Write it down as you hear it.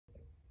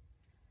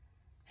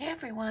Hey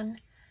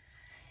everyone,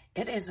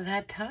 it is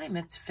that time.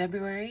 It's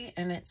February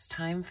and it's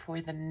time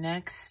for the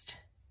next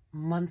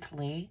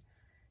monthly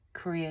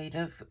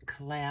creative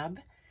collab,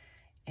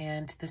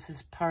 and this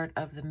is part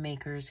of the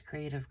Makers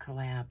Creative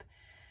Collab.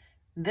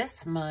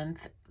 This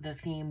month the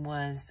theme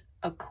was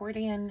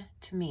Accordion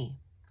to Me,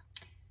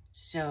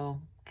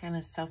 so kind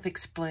of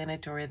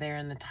self-explanatory there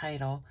in the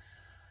title.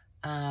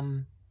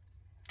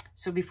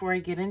 So before I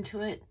get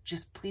into it,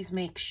 just please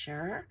make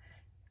sure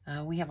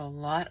we have a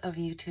lot of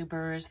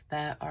YouTubers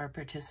that are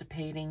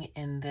participating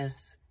in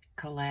this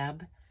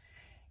collab,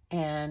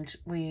 and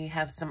we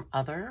have some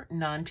other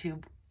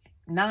non-YouTubers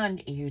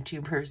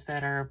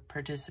that are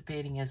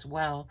participating as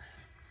well.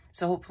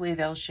 So hopefully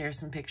they'll share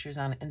some pictures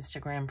on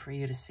Instagram for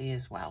you to see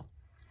as well.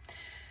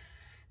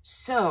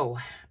 So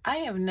I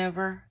have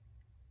never,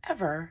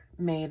 ever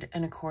made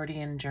an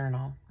accordion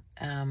journal.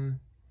 And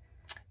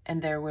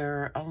there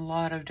were a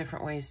lot of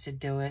different ways to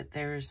do it.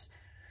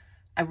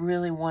 I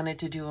really wanted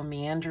to do a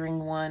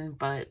meandering one,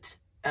 but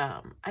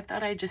I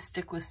thought I'd just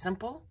stick with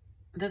simple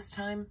this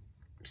time.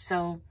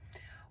 So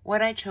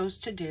what I chose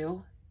to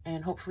do,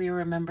 and hopefully you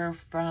remember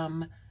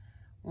from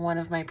one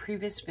of my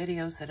previous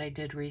videos that I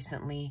did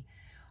recently,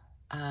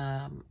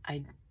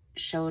 I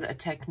showed a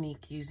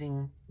technique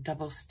using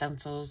double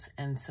stencils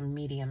and some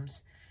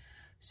mediums.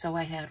 So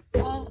I had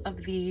all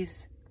of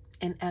these,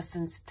 in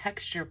essence,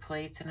 texture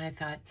plates, and I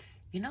thought,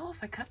 you know,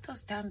 if I cut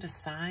those down to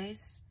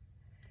size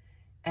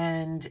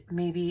and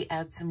maybe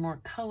add some more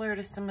color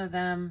to some of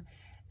them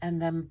and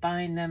then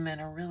bind them in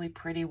a really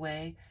pretty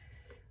way,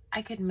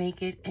 I could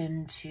make it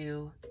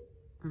into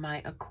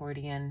my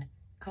accordion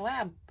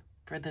collab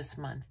for this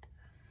month.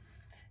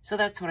 So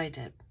that's what I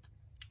did.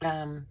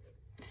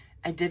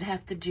 I did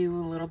have to do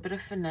a little bit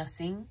of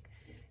finessing,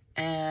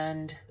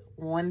 and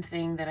one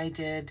thing that I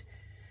did,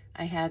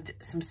 I had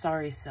some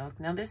sari silk.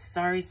 Now this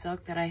sari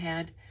silk that I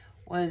had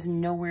was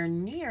nowhere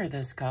near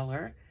this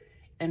color.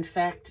 In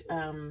fact,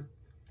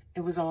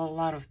 it was a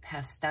lot of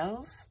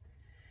pastels.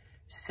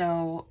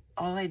 So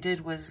all I did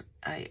was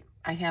I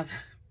have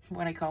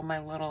what I call my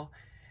little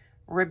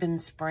ribbon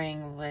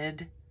spraying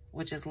lid,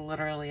 which is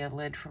literally a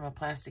lid from a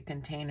plastic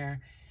container.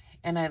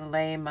 And I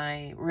lay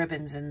my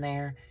ribbons in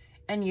there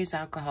and use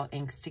alcohol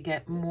inks to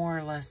get more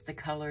or less the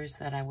colors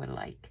that I would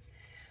like.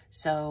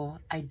 So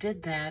I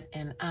did that,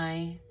 and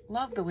I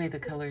love the way the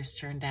colors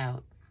turned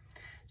out.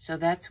 So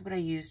that's what I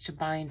used to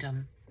bind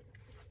them.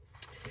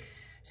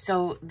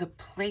 So the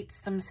plates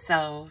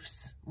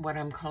themselves, what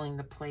I'm calling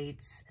the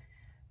plates,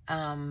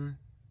 like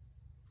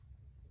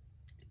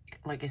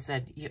I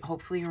said,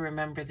 hopefully you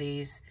remember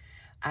these.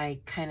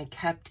 I kind of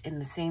kept in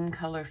the same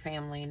color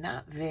family,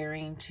 not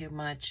varying too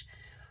much,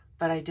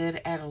 but I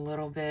did add a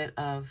little bit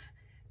of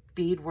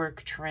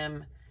beadwork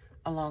trim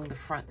along the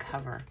front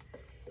cover.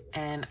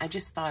 And I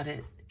just thought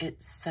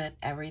it set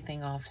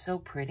everything off so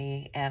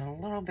pretty, add a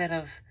little bit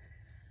of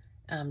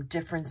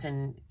difference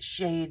in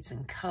shades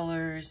and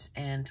colors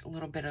and a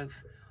little bit of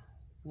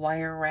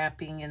wire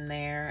wrapping in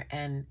there,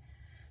 and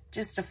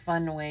just a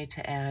fun way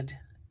to add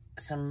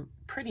some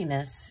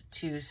prettiness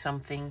to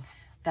something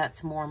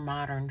that's more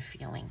modern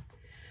feeling.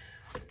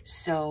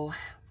 So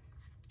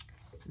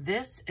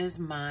this is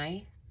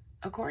my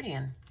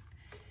accordion.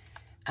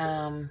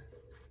 And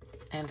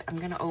I'm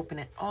going to open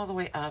it all the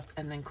way up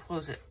and then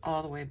close it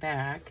all the way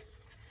back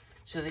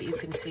so that you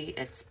can see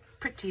it's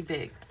pretty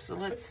big. So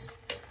let's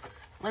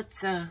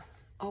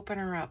open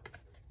her up,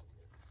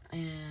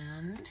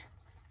 and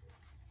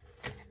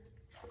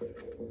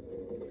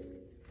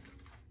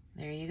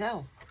there you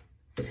go.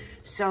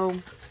 So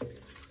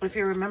if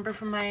you remember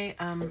from my,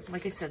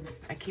 like I said,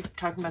 I keep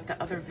talking about the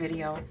other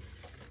video.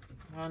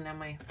 Well, now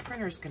my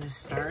printer's gonna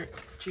start.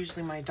 It's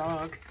usually my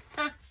dog.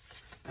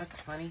 That's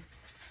funny.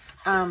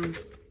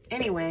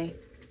 Anyway,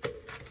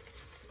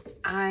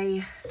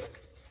 I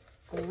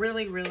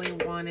really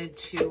wanted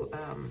to,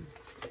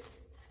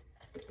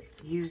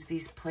 use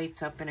these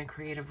plates up in a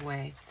creative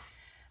way,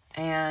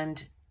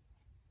 and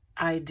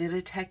I did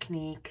a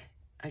technique,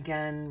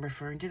 again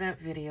referring to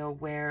that video,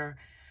 where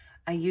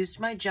I used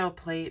my gel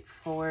plate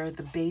for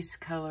the base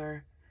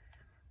color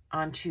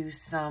onto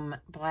some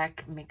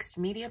black mixed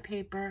media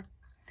paper.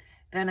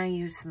 Then I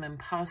used some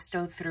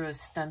impasto through a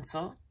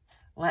stencil,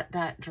 let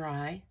that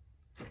dry,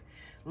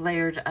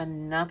 layered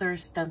another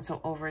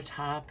stencil over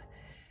top,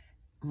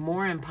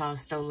 more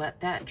impasto, let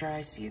that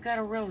dry. So you got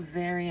a real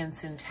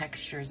variance in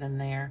textures in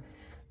there.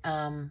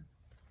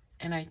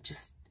 And I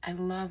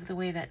love the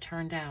way that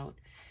turned out.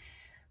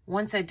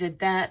 Once I did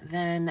that,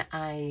 then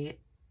I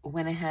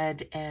went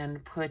ahead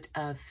and put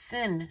a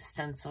thin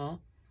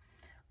stencil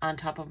on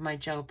top of my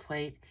gel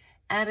plate,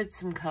 added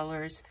some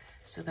colors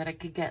so that I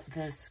could get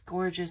this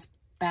gorgeous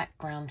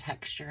background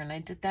texture. And I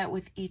did that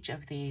with each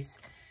of these.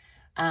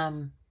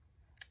 One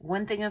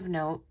thing of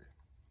note,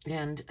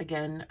 and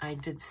again, I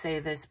did say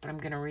this, but I'm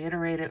going to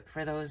reiterate it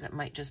for those that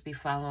might just be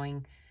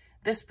following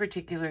this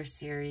particular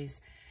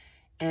series,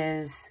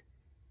 is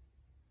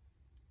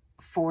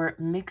for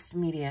mixed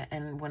media.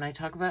 And when I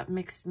talk about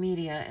mixed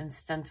media and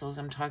stencils,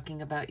 I'm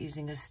talking about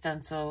using a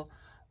stencil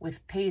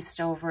with paste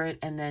over it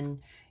and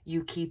then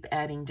you keep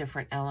adding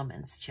different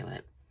elements to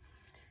it.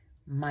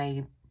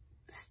 My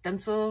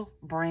stencil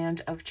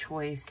brand of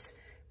choice,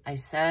 I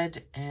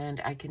said,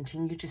 and I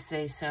continue to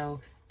say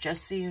so,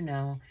 just so you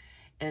know,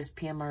 is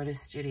PM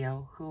Artist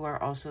Studio, who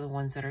are also the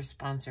ones that are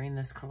sponsoring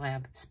this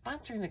collab.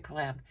 Sponsoring the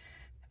collab.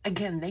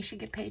 Again, they should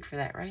get paid for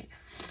that, right?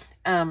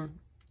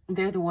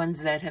 They're the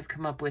ones that have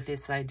come up with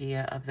this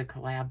idea of the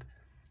collab.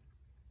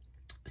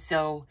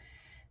 So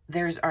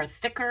theirs are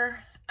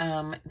thicker.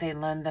 They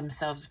lend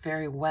themselves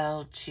very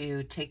well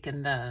to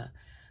taking the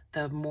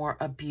more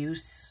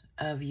abuse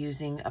of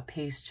using a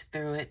paste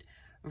through it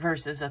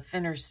versus a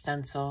thinner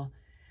stencil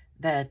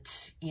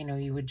that, you know,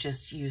 you would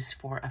just use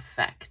for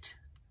effect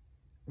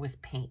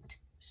with paint.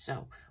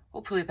 So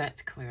hopefully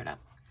that's cleared up.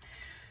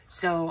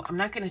 So I'm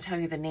not going to tell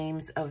you the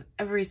names of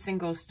every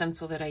single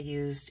stencil that I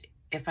used.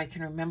 If I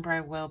can remember,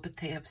 I will, but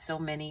they have so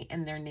many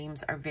and their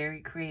names are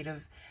very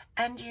creative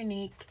and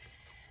unique.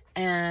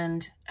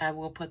 And I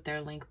will put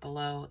their link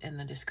below in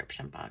the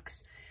description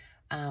box,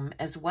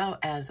 as well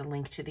as a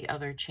link to the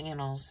other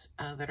channels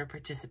that are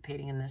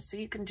participating in this. So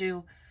you can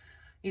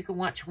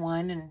watch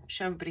one and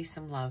show everybody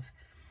some love.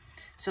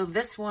 So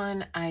this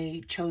one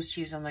I chose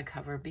to use on the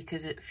cover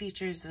because it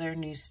features their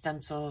new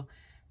stencil,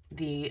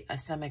 the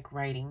Asemic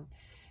writing.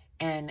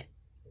 And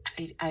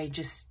I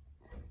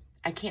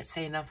can't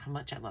say enough how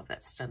much I love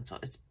that stencil.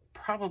 It's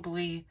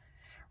probably,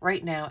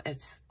 right now,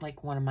 it's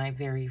like one of my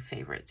very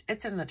favorites.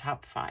 It's in the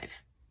top 5.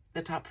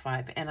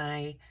 And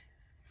I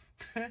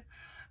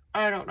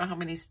don't know how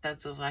many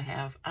stencils I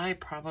have. I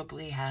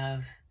probably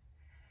have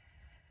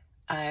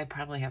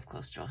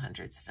close to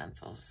 100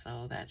 stencils.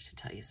 So that should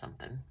tell you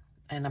something.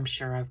 And I'm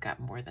sure I've got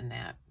more than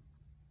that.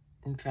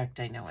 In fact,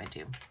 I know I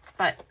do.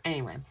 But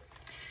anyway,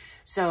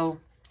 so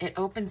it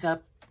opens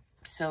up.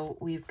 So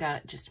we've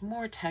got just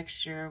more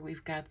texture.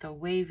 We've got the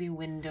wavy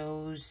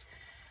windows.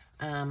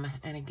 And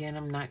again,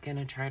 I'm not going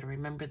to try to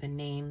remember the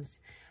names.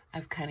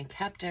 I've kind of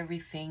kept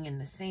everything in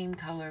the same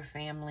color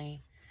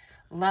family.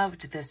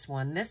 Loved this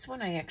one. This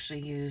one I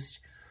actually used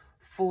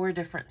 4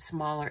 different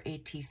smaller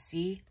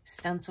ATC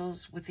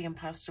stencils with the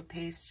impasto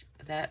paste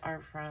that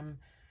are from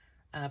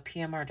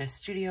PM Artist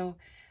Studio.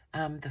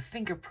 The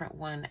fingerprint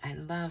one, I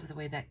love the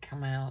way that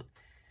come out.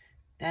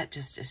 That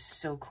just is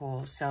so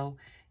cool. So,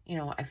 you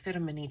know, I fit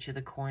them in each of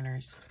the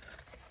corners.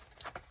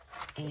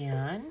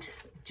 And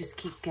just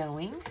keep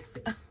going.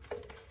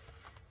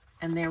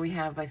 And there we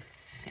have,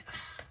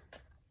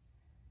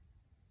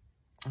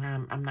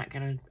 I'm not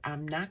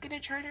gonna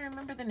try to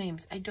remember the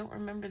names. I don't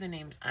remember the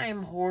names. I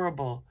am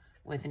horrible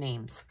with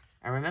names.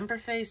 I remember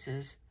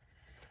faces.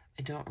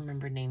 I don't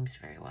remember names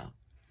very well.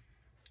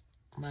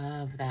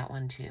 Love that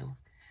one too.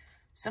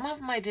 Some of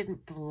them I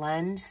didn't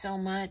blend so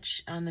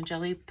much on the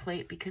jelly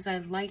plate because I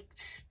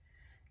liked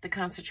the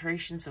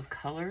concentrations of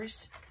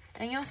colors.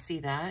 And you'll see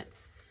that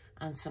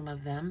on some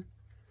of them.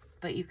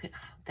 But you can,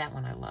 that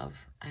one I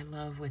love. I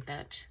love with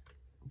that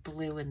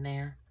blue in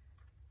there.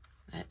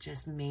 That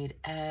just made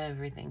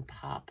everything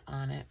pop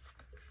on it.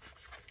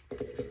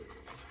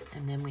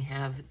 And then we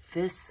have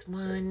this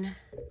one.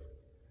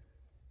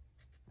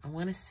 I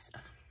want to,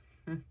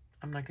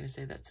 I'm not going to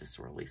say that's a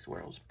swirly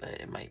swirls, but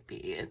it might be.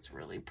 It's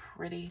really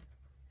pretty.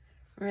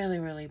 Really,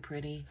 really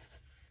pretty.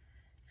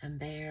 And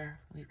there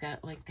we've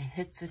got like the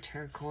hits of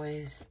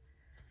turquoise.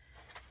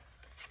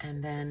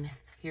 And then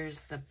here's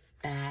the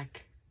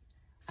back.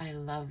 I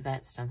love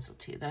that stencil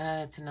too.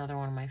 That's another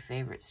one of my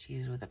favorites to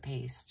use with a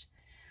paste.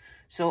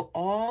 So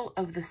all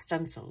of the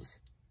stencils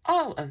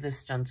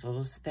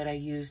that I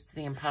used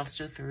the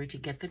impasto through to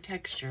get the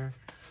texture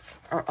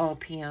are all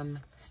PM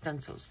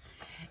stencils.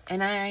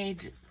 And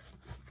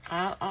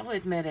I'll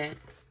admit it,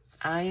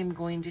 I am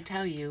going to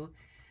tell you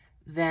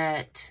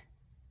that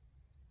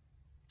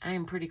I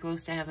am pretty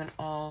close to having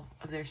all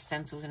of their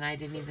stencils, and I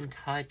didn't even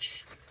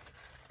touch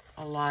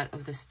a lot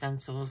of the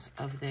stencils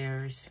of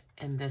theirs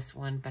in this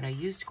one, but I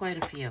used quite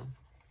a few.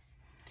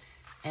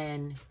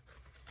 And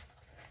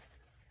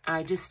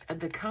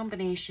the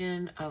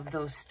combination of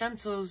those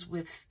stencils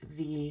with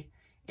the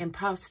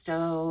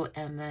impasto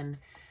and then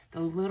the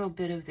little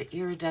bit of the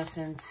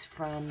iridescence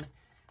from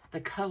the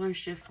color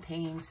shift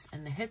paints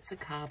and the hits of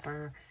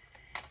copper,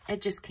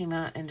 it just came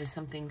out into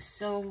something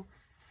so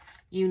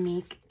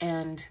unique.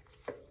 And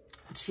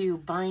to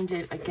bind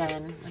it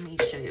again, let me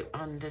show you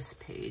on this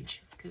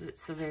page because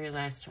it's the very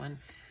last one.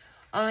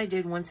 All I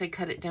did once I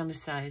cut it down to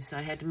size, so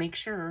I had to make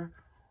sure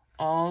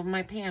all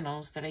my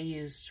panels that I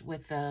used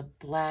with the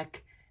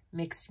black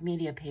mixed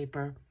media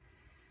paper,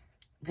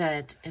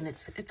 that, and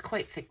it's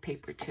quite thick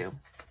paper too.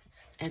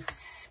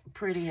 It's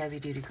pretty heavy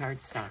duty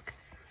cardstock.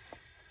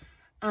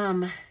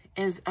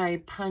 As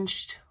I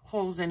punched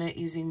holes in it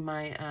using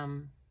my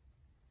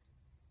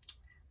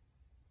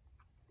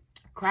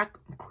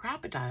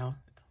crocodile,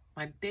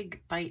 my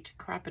big bite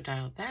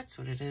crocodile, that's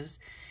what it is,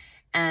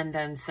 and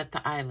then set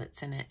the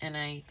eyelets in it. And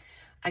I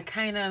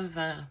kind of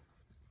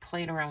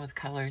played around with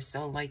colors.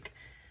 So like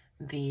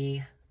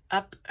the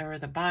up or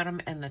the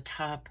bottom and the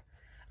top,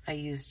 I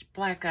used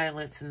black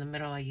eyelets. In the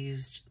middle, I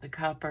used the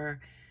copper,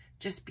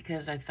 just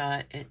because I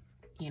thought it,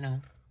 you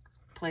know,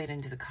 played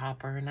into the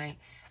copper. And I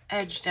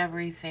edged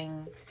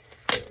everything.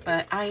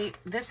 But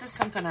this is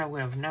something I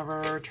would have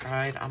never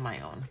tried on my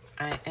own.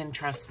 And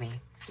trust me,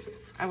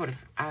 I would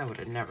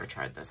have never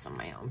tried this on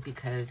my own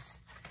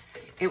because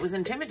it was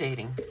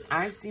intimidating.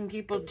 I've seen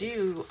people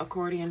do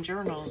accordion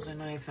journals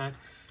and I thought,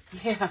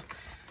 yeah,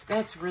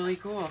 that's really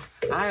cool.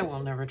 I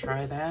will never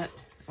try that.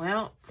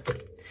 Well,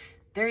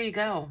 there you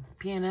go.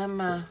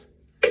 P&M,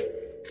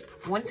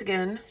 once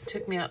again,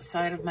 took me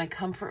outside of my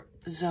comfort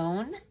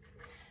zone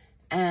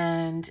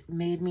and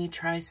made me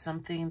try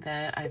something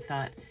that I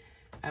thought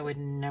I would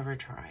never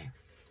try.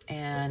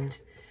 And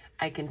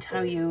I can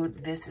tell you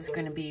this is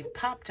going to be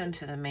popped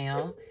into the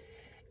mail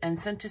and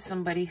sent to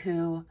somebody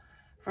who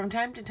from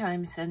time to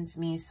time sends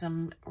me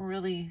some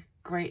really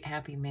great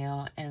happy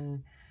mail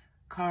and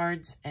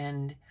cards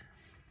and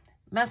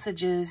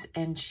messages,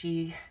 and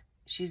she's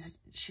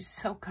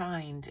so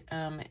kind.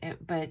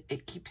 But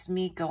it keeps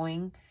me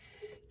going,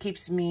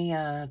 keeps me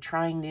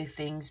trying new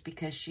things,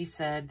 because she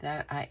said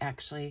that I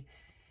actually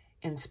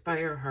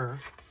inspire her,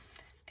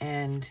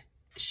 and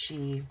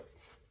she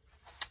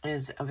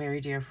is a very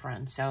dear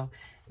friend. So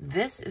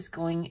this is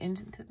going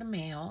into the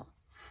mail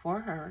for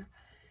her,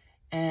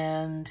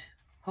 and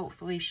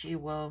hopefully she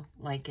will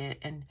like it.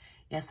 And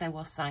yes, I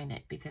will sign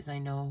it because I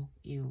know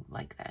you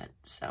like that.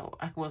 So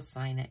I will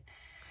sign it.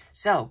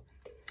 So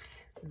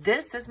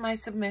this is my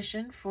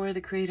submission for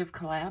the Creative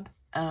Collab.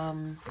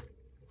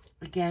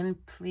 Again,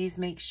 please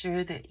make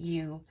sure that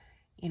you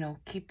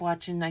keep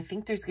watching. I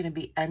think there's going to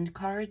be end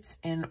cards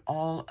in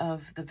all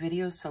of the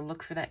videos, so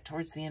look for that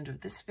towards the end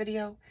of this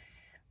video.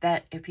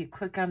 That if you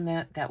click on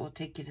that, that will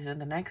take you to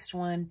the next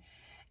one,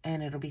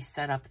 and it'll be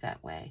set up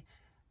that way.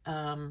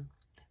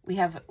 We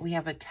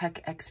have a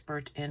tech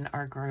expert in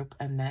our group,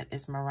 and that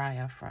is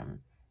Mariah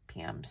from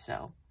PM.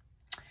 So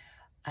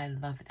I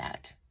love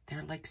that.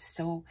 They're like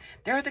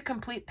they're the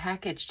complete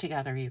package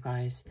together, you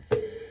guys.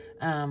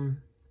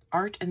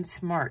 Art and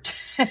smart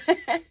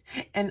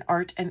and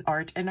art and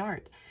art and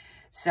art.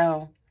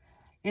 So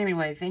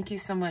anyway, thank you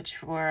so much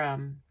for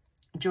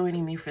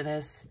joining me for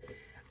this.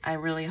 I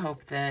really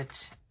hope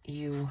that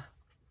you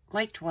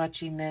liked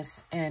watching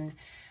this, and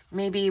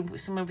maybe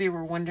some of you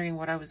were wondering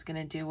what I was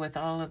going to do with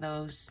all of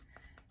those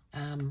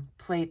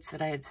plates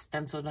that I had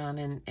stenciled on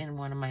in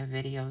one of my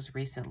videos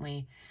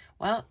recently.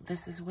 Well,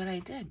 this is what I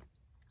did.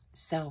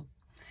 So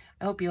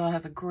I hope you all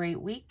have a great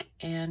week,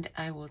 and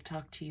I will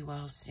talk to you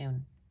all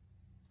soon.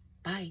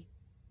 Bye.